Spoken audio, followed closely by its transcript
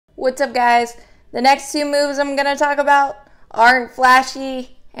What's up, guys? The next two moves I'm going to talk about aren't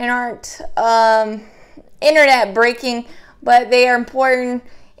flashy and aren't internet breaking, but they are important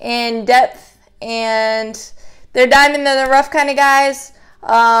in depth, and they're diamond in the rough kind of guys.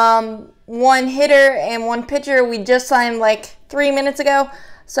 One hitter and one pitcher we just signed like 3 minutes ago,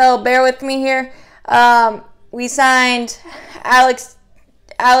 so bear with me here. We signed Alex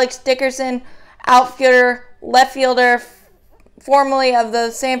Dickinson, outfielder, left fielder, formerly of the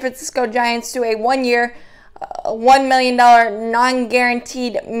San Francisco Giants, to a 1-year, $1 million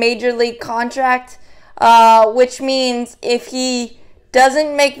non-guaranteed major league contract, which means if he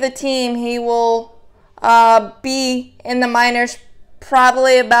doesn't make the team, he will be in the minors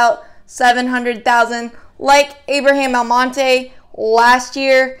probably about $700,000, like Abraham Almonte last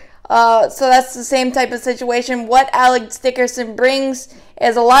year. So that's the same type of situation. What Alex Dickinson brings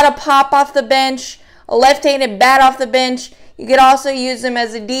is a lot of pop off the bench, a left-handed bat off the bench. You could also use him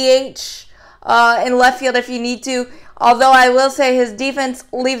as a DH in left field if you need to. Although I will say his defense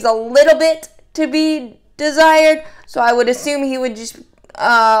leaves a little bit to be desired, so I would assume he would just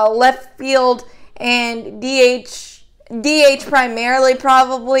left field and DH primarily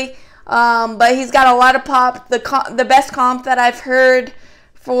probably. But he's got a lot of pop. The best comp that I've heard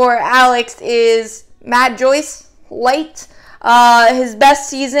for Alex is Matt Joyce late. His best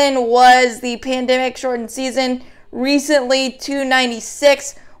season was the pandemic-shortened season. Recently,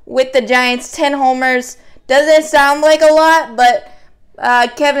 296 with the Giants, 10 homers. Doesn't sound like a lot, but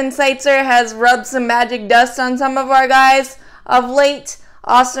Kevin Seitzer has rubbed some magic dust on some of our guys of late.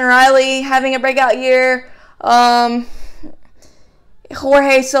 Austin Riley having a breakout year.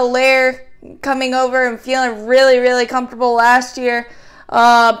 Jorge Soler coming over and feeling really, really comfortable last year.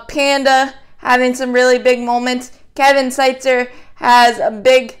 Panda having some really big moments. Kevin Seitzer has a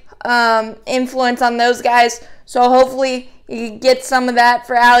big influence on those guys. So hopefully you can get some of that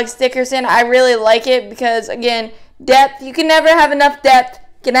for Alex Dickinson. I really like it because, again, depth. You can never have enough depth.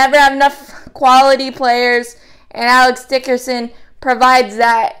 You can never have enough quality players. And Alex Dickinson provides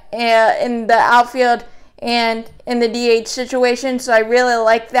that in the outfield and in the DH situation. So I really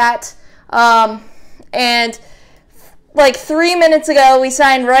like that. And like 3 minutes ago, we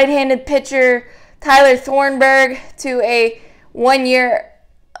signed right-handed pitcher Tyler Thornburg to a 1-year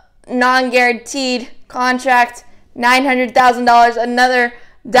non-guaranteed contract, $900,000. Another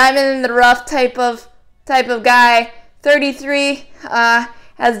diamond in the rough type of guy. 33,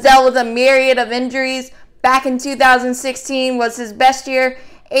 has dealt with a myriad of injuries. Back in 2016 was his best year,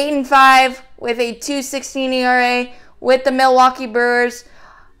 8-5 with a 2.16 ERA with the Milwaukee Brewers.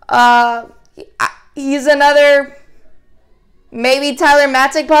 He's another maybe Tyler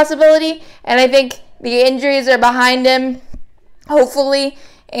Matzek possibility, and I think the injuries are behind him, hopefully,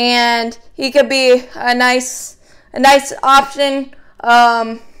 and he could be a nice option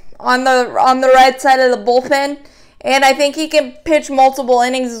on the right side of the bullpen. And I think he can pitch multiple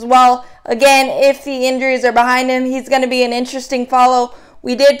innings as well. Again, if the injuries are behind him, he's going to be an interesting follow.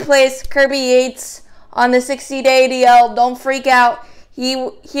 We did place Kirby Yates on the 60-day DL. Don't freak out. He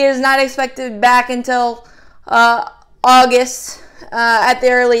is not expected back until August at the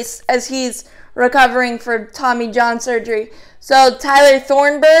earliest, as he's recovering for Tommy John surgery. So Tyler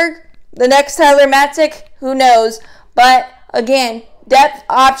Thornburg, the next Tyler Matzek, who knows? But again, depth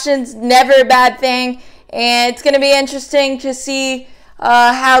options, never a bad thing. And it's going to be interesting to see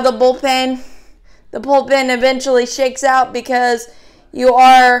how the bullpen eventually shakes out, because you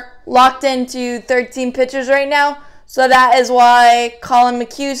are locked into 13 pitchers right now. So that is why Colin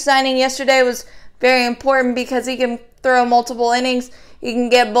McHugh's signing yesterday was very important, because he can throw multiple innings. He can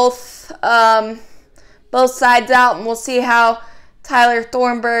get both sides out, and we'll see how Tyler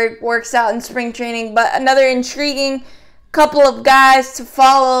Thornburg works out in spring training. But another intriguing couple of guys to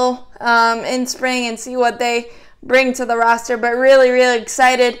follow in spring and see what they bring to the roster. But really, really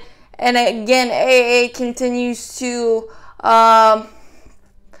excited. And again, AA continues to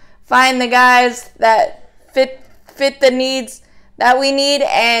find the guys that fit the needs that we need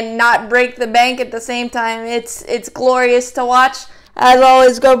and not break the bank at the same time. It's glorious to watch. As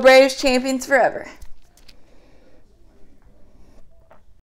always, go Braves, champions forever.